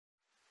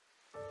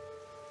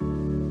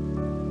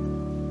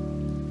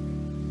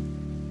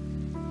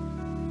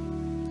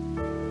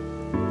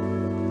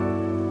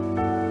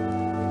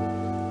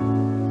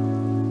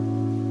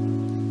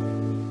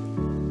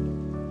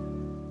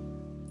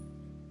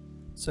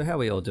So how are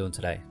we all doing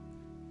today?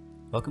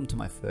 Welcome to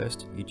my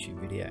first YouTube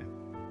video.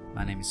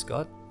 My name is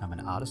Scott. I'm an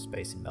artist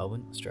based in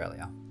Melbourne,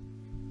 Australia.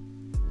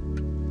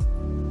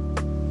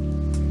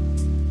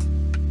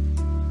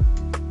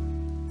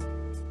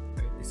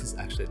 This is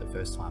actually the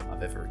first time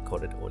I've ever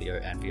recorded audio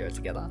and video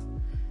together,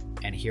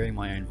 and hearing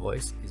my own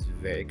voice is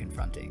very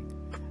confronting.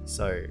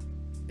 So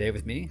bear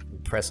with me, we'll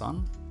press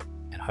on,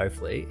 and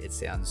hopefully it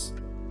sounds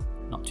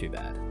not too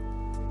bad.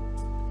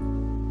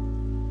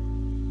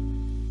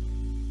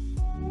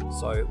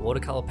 So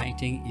watercolor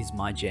painting is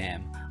my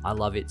jam. I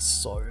love it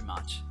so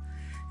much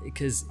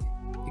because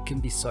it can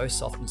be so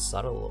soft and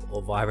subtle,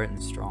 or vibrant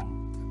and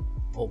strong,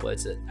 all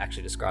words that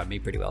actually describe me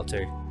pretty well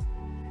too.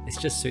 It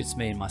just suits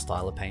me and my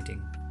style of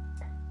painting.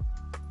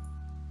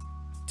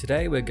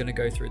 Today we're going to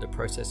go through the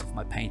process of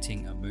my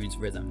painting A Moon's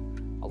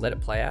Rhythm. I'll let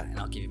it play out and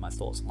I'll give you my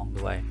thoughts along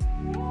the way.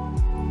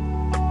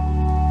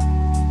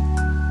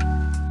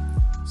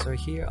 So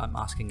here I'm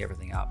masking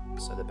everything up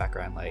so the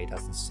background layer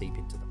doesn't seep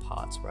into the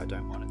parts where I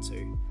don't want it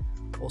to.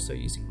 Also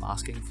using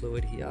masking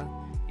fluid here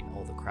in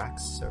all the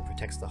cracks so it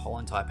protects the whole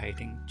entire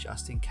painting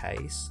just in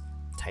case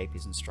the tape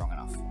isn't strong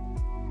enough.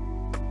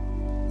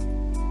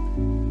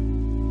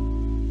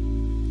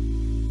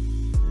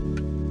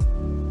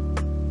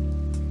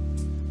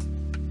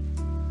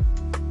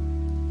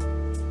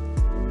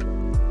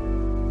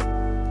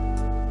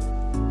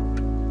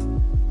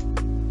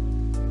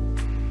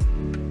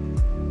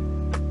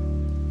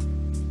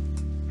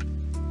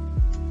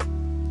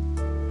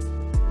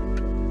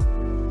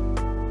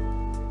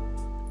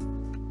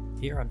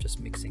 Here I'm just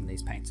mixing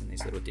these paints in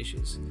these little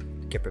dishes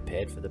to get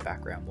prepared for the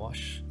background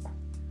wash.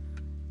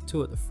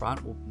 Two at the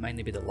front will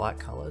mainly be the light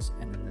colours,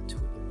 and then the two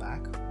at the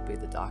back will be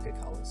the darker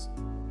colours.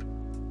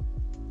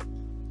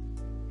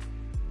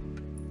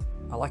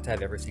 I like to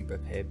have everything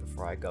prepared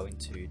before I go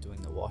into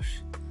doing the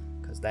wash,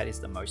 because that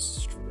is the most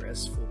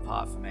stressful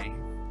part for me.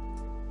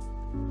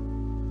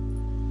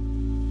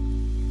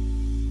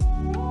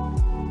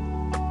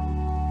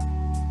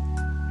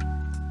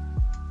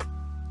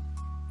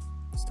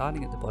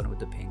 Starting at the bottom with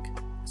the pink,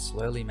 I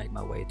slowly make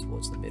my way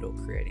towards the middle,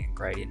 creating a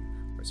gradient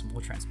where it's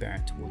more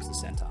transparent towards the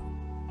center.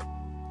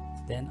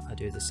 Then I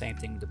do the same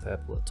thing with the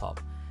purple at the top,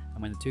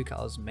 and when the two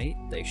colors meet,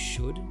 they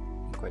should,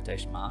 in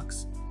quotation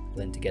marks,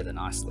 blend together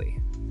nicely.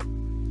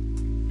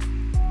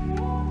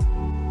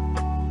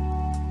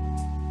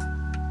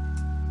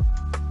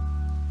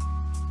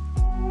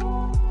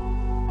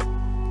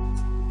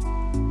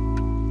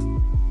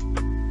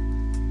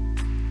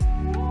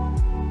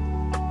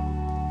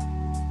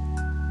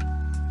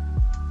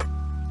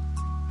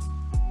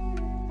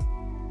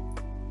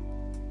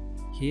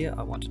 Here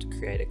I wanted to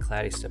create a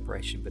cloudy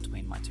separation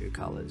between my two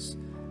colours,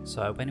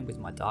 so I went in with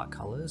my dark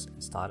colours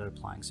and started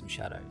applying some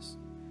shadows.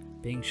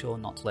 Being sure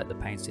not to let the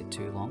paint sit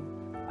too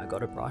long, I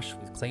got a brush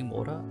with clean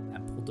water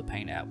and pulled the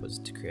paint outwards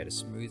to create a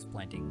smooth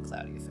blending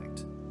cloudy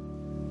effect.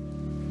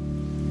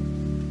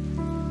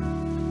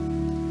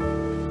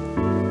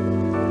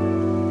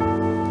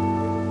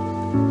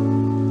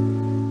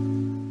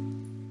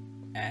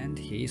 And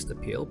here's the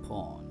peel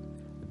pawn.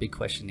 The big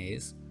question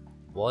is,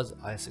 was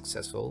I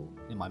successful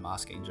in my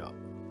masking job?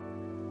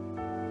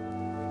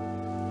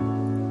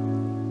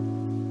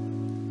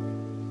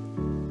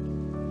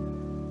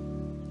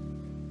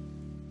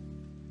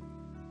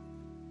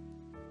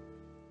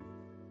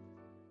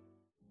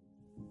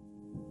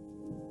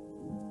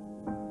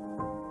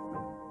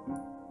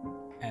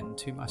 And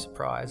to my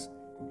surprise,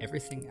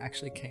 everything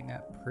actually came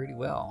out pretty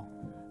well.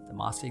 The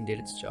masking did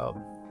its job.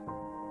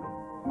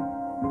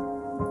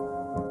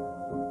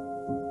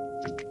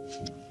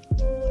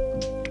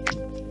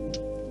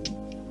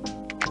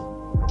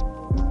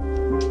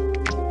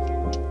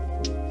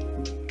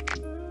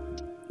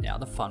 Now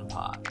the fun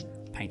part,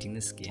 painting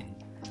the skin.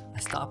 I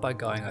start by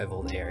going over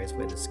all the areas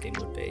where the skin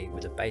would be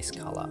with a base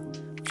colour,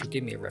 which will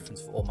give me a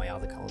reference for all my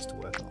other colours to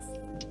work off.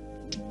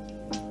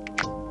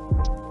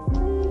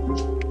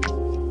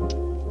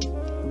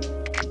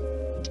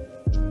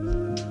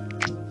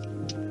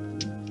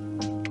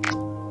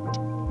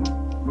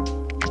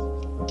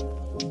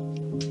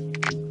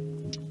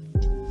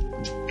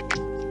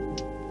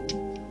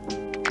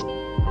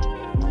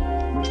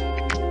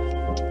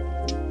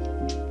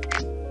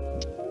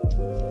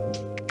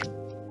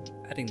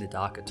 Adding the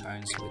darker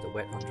tones with a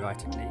wet on dry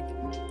technique,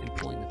 then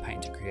pulling the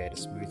paint to create a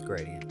smooth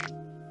gradient.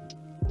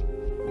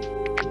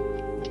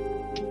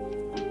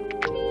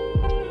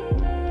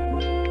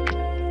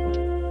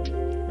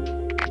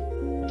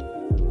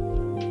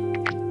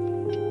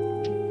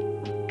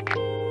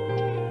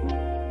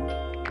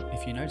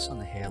 If you notice on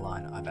the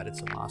hairline, I've added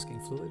some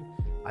masking fluid.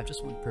 I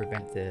just want to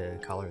prevent the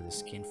colour of the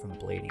skin from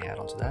bleeding out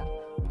onto that,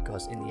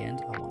 because in the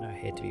end I want her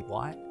hair to be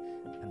white,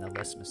 and the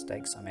less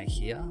mistakes I make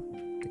here,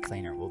 the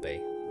cleaner it will be.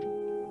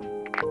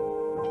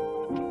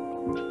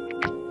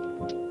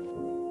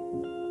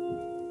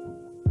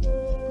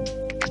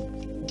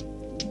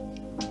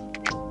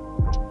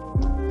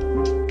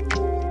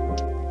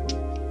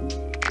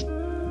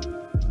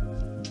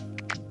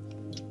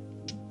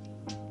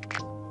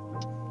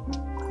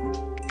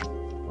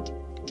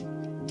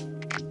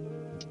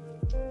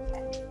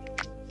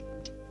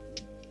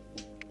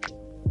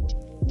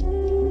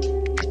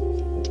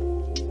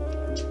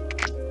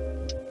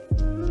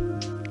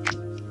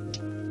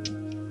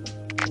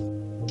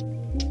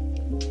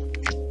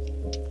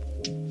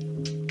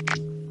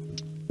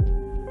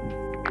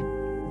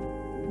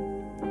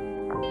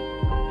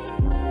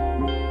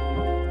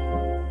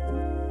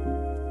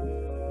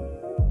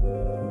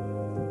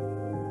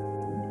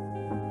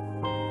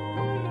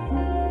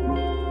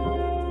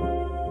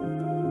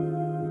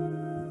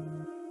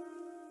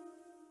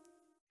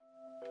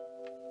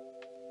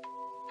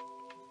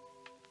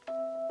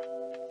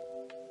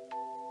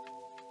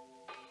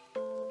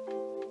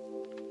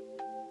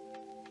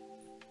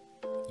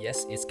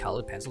 Yes, it's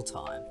coloured pencil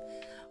time.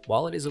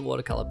 While it is a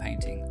watercolour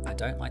painting, I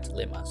don't like to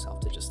limit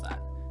myself to just that.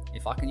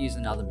 If I can use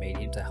another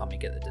medium to help me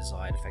get the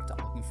desired effect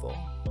I'm looking for,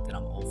 then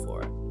I'm all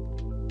for it.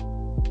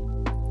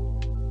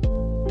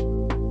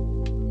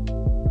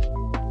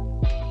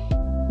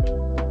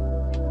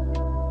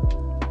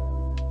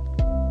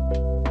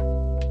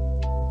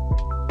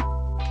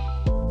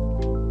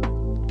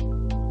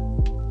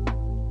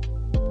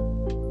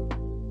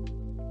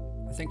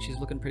 I think she's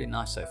looking pretty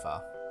nice so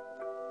far.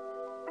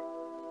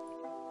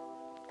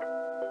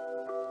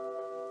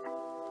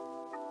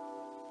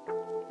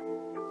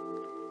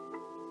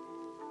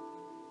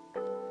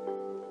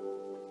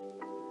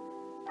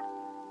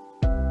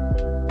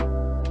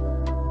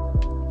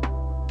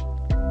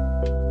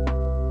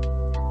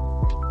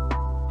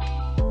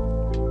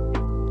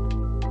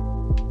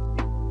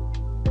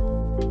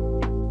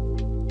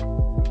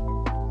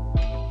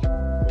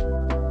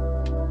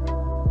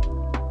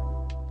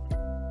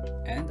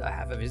 And I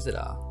have a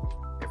visitor.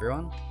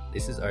 Everyone,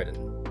 this is Odin.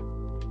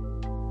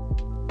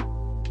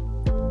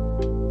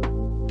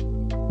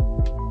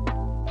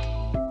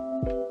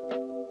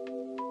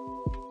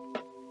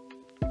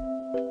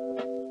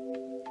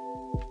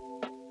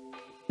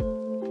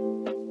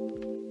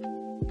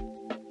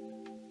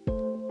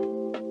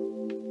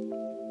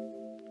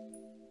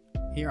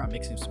 Here I'm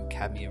mixing some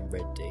cadmium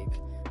red deep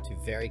to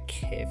very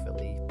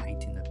carefully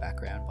paint in the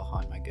background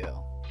behind my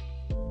girl.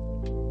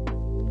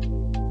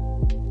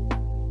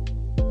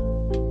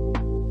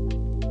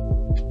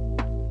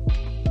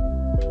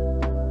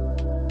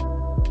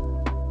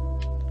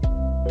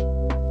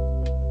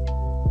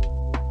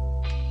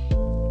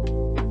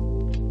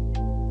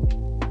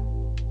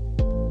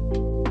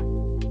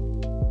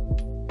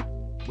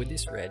 With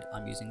this red,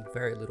 I'm using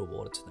very little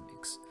water to the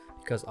mix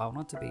because I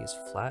want it to be as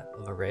flat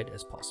of a red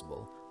as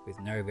possible with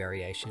no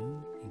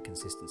variation in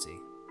consistency.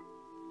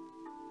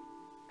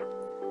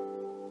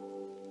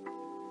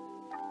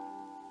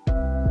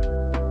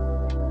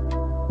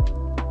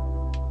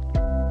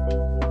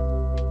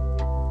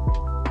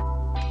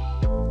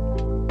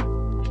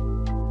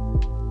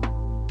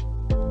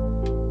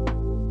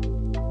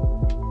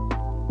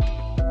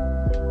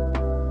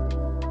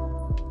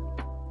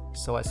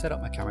 So I set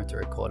up my camera to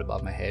record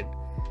above my head,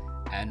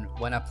 and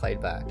when I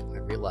played back, I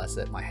realized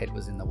that my head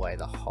was in the way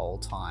the whole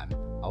time.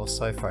 I was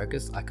so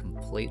focused, I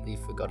completely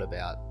forgot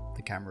about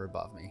the camera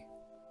above me.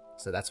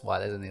 So that's why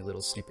there's only a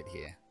little snippet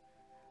here.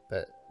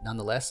 But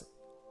nonetheless,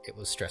 it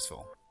was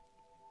stressful.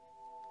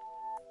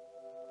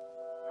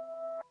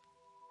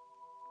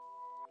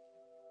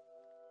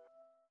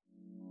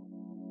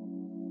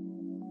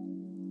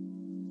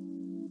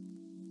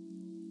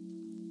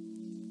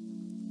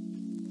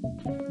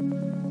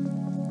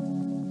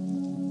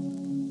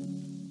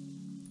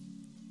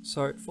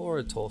 So for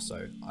a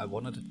torso, I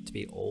wanted it to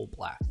be all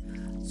black.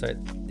 So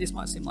this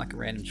might seem like a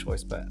random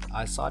choice, but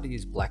I decided to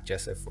use black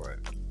gesso for it.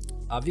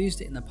 I've used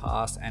it in the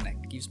past and it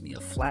gives me a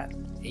flat,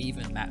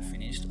 even matte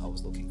finish I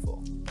was looking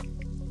for.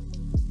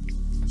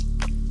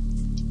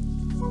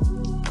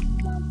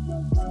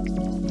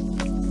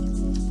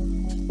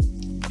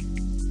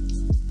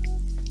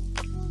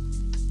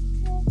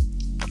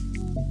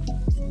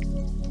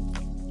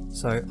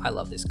 So I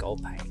love this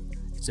gold paint.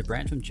 It's a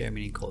brand from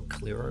Germany called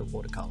Clearo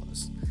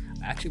Watercolors.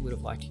 I actually would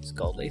have liked to use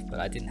gold leaf,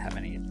 but I didn't have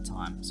any at the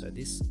time, so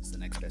this is the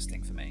next best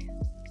thing for me.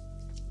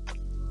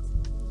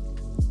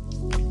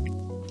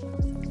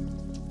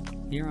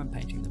 Here I'm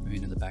painting the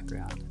moon in the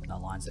background and the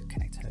lines that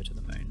connect her to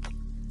the moon.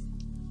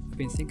 I've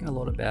been thinking a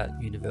lot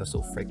about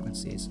universal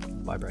frequencies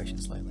and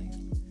vibrations lately.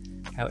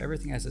 How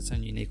everything has its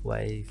own unique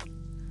wave,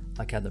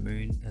 like how the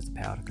moon has the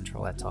power to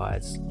control our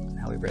tides, and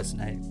how we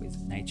resonate with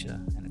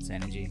nature and its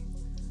energy,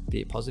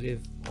 be it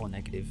positive or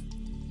negative.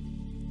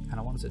 And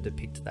I wanted to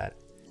depict that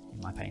in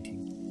my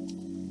painting.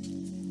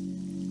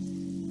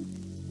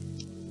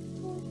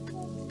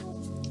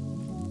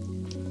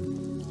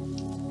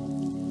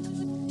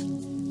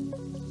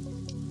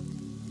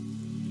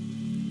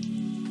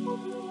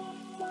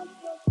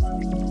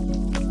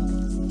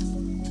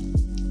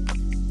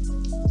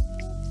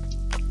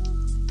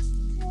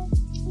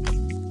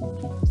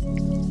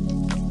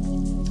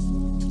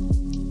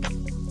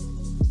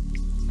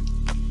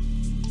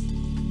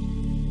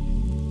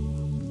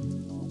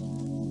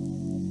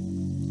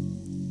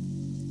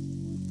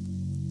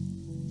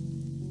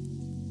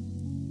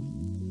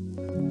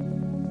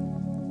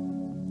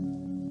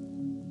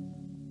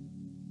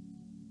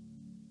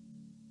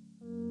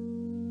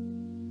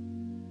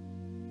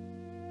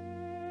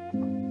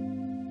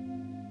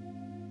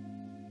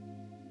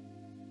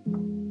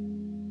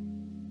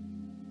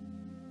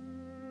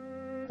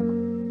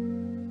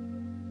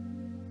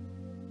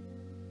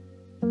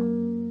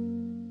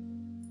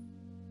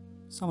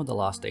 Some of the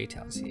last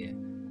details here.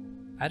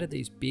 Added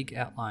these big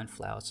outline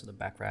flowers to the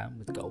background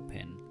with gold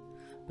pen,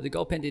 but the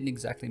gold pen didn't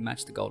exactly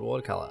match the gold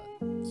watercolor.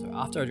 So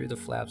after I drew the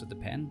flowers with the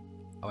pen,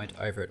 I went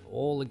over it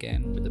all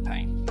again with the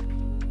paint.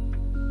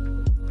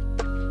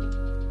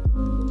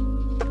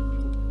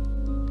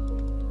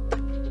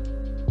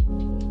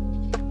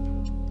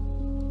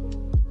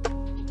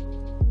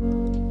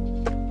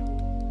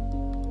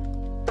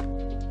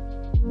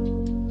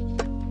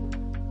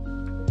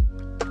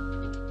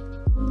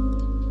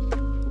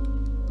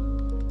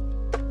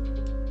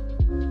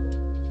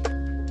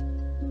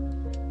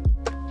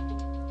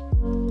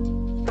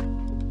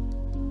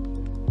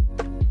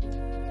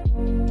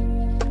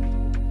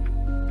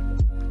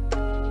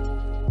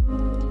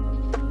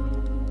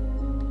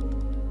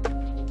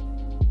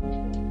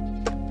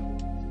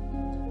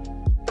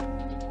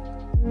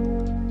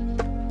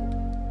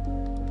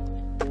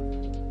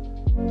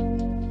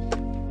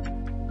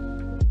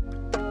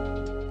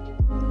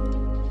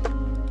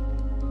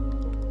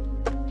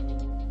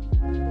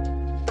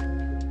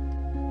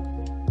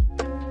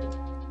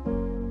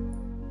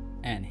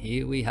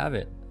 here we have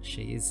it.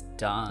 She is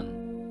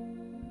done.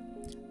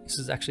 This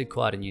is actually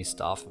quite a new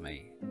style for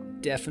me.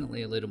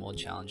 Definitely a little more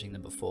challenging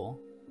than before,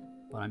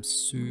 but I'm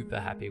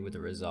super happy with the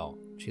result.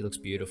 She looks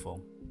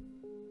beautiful.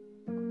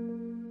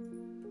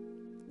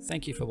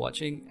 Thank you for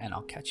watching, and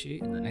I'll catch you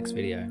in the next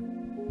video.